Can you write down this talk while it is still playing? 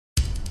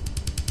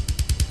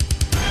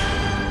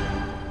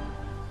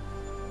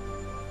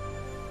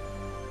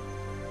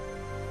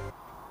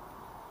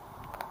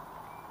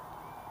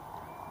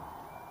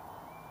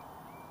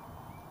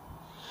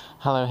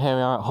Hello, here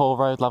we are at Hall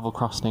Road level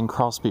crossing in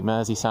Crosby,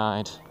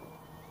 Merseyside.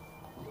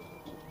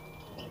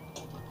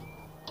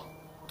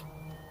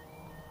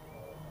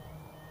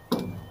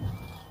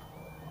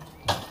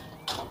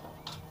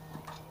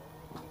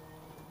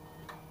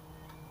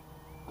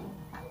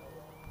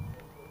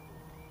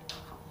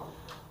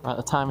 Right,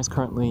 the time is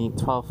currently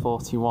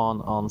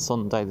 12:41 on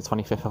Sunday the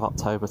 25th of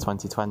October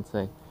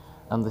 2020,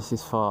 and this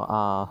is for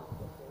our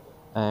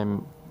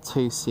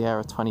 2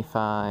 Sierra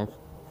 25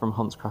 from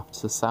Huntscroft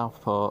to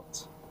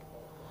Southport.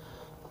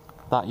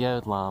 That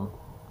yard alarm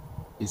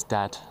is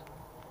dead.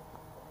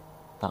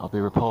 That'll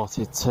be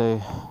reported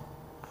to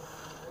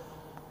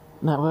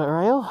Network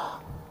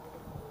Rail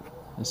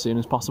as soon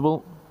as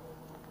possible.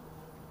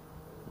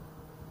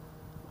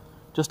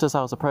 Just as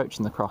I was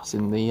approaching the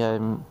crossing,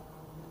 the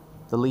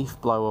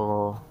leaf blower,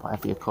 or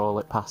whatever you call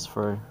it, passed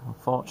through.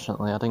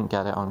 Unfortunately, I didn't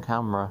get it on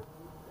camera.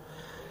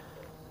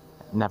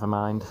 Never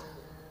mind.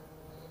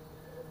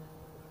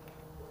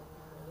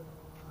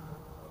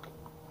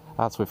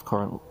 As with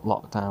current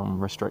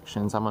lockdown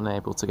restrictions, I'm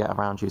unable to get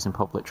around using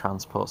public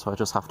transport, so I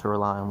just have to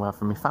rely on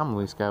wherever my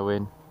family's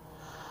going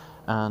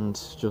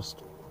and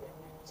just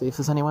see if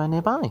there's anywhere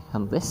nearby.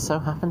 And this so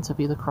happened to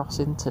be the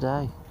crossing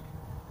today.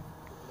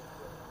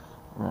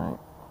 Right.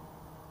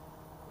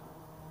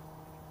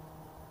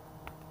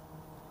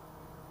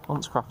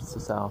 Huntscroft to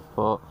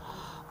Southport,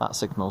 that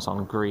signal's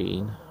on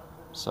green,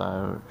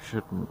 so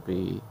shouldn't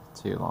be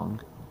too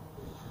long.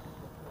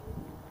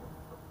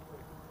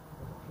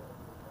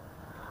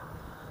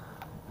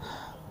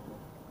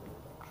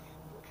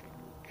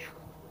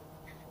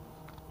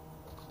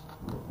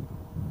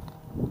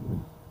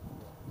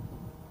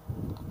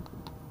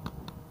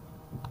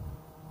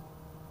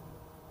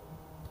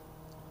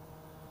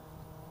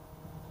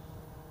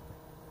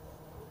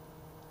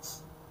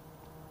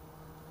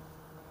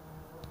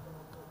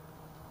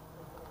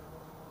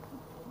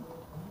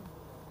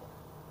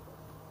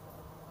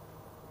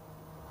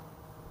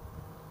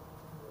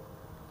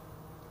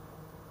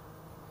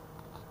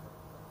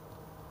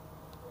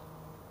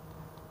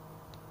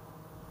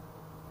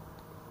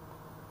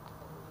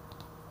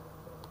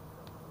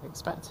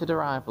 Expected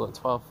arrival at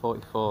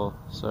 12:44,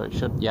 so it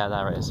should, yeah,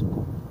 there it is.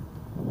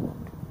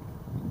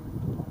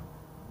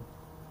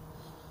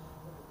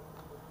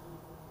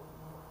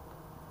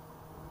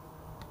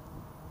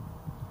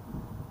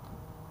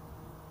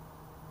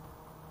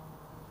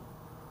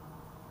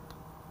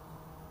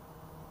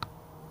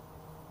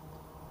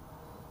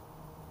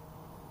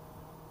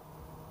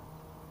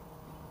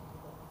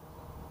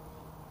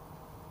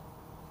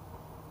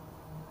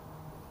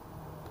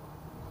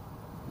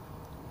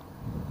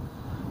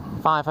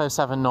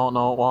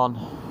 $507,001.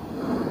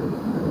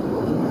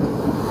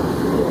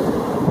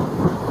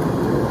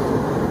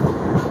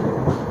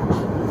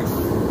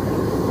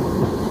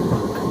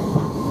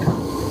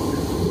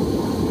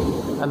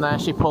 And there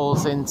she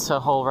pulls into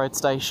Hall Road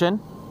Station.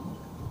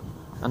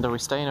 And are we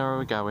staying or are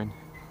we going?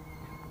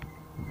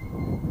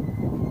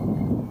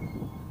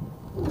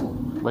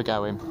 We're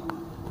going.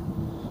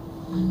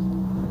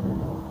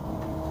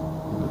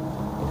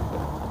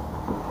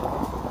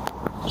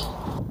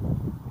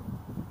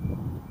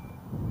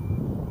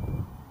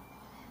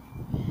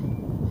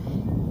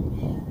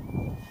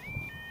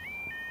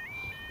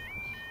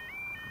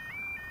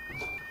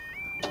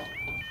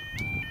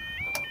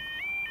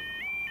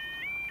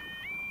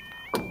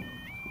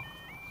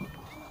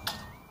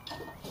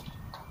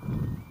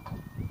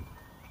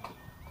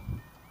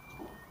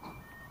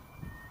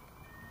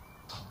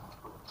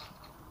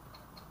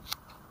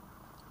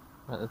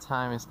 But the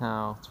time is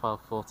now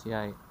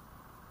 12:48,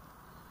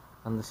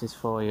 and this is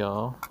for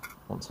your,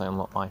 once I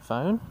unlock my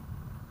phone,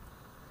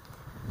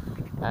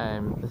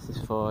 this is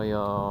for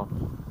your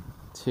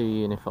 2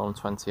 Uniform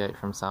 28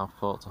 from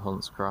Southport to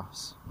Hunts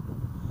Cross.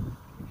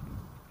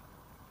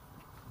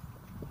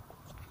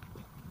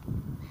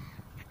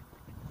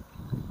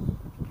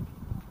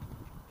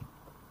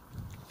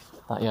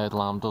 That yard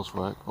alarm does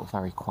work, but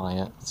very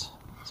quiet,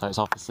 so it's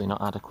obviously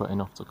not adequate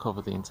enough to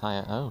cover the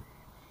entire, oh.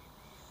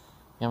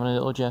 You having a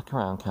little jerk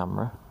around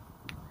camera?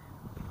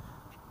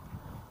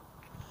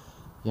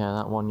 Yeah,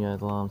 that 1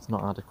 yard alarm's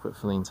not adequate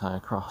for the entire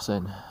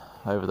crossing.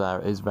 Over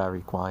there it is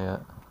very quiet.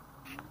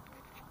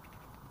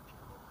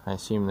 I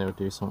assume they would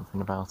do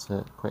something about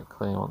it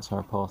quickly once I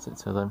report it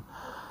to them.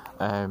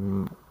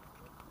 I'm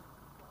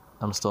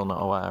still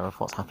not aware of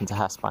what's happened to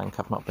Hess Bank.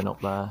 I've not been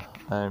up there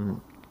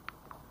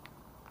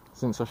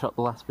since I shot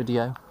the last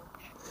video.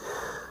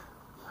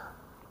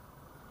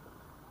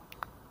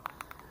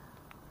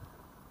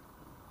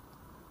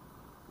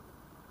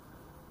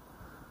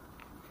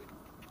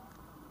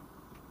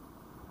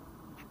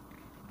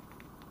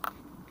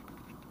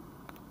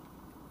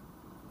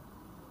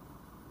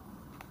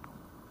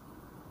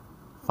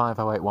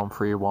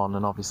 $508,131,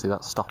 and obviously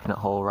that's stopping at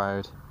Hall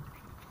Road.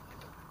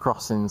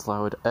 Crossings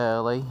lowered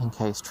early in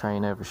case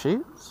train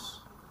overshoots.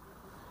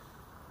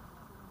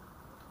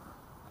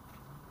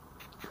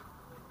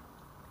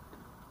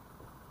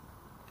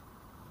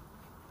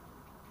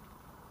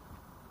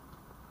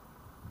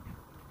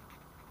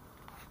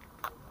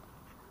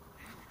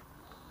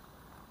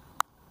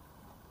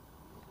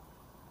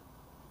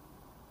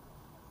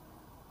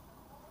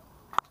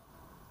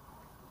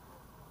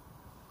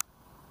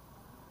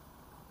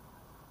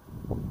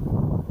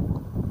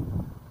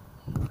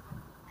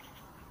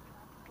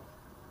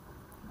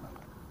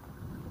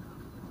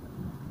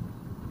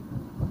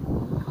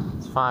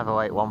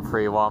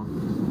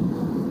 508131.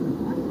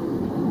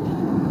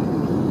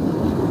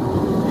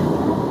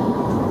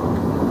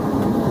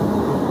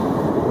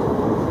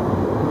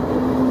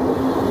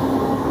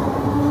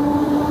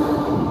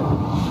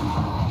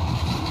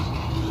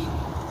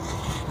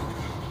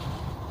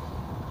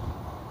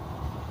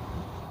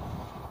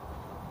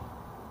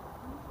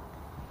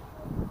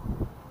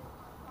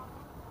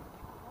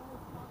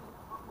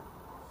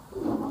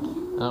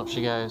 And up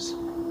she goes.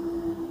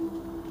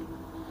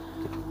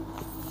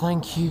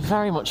 Thank you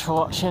very much for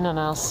watching, and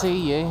I'll see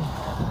you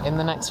in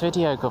the next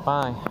video.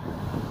 Goodbye.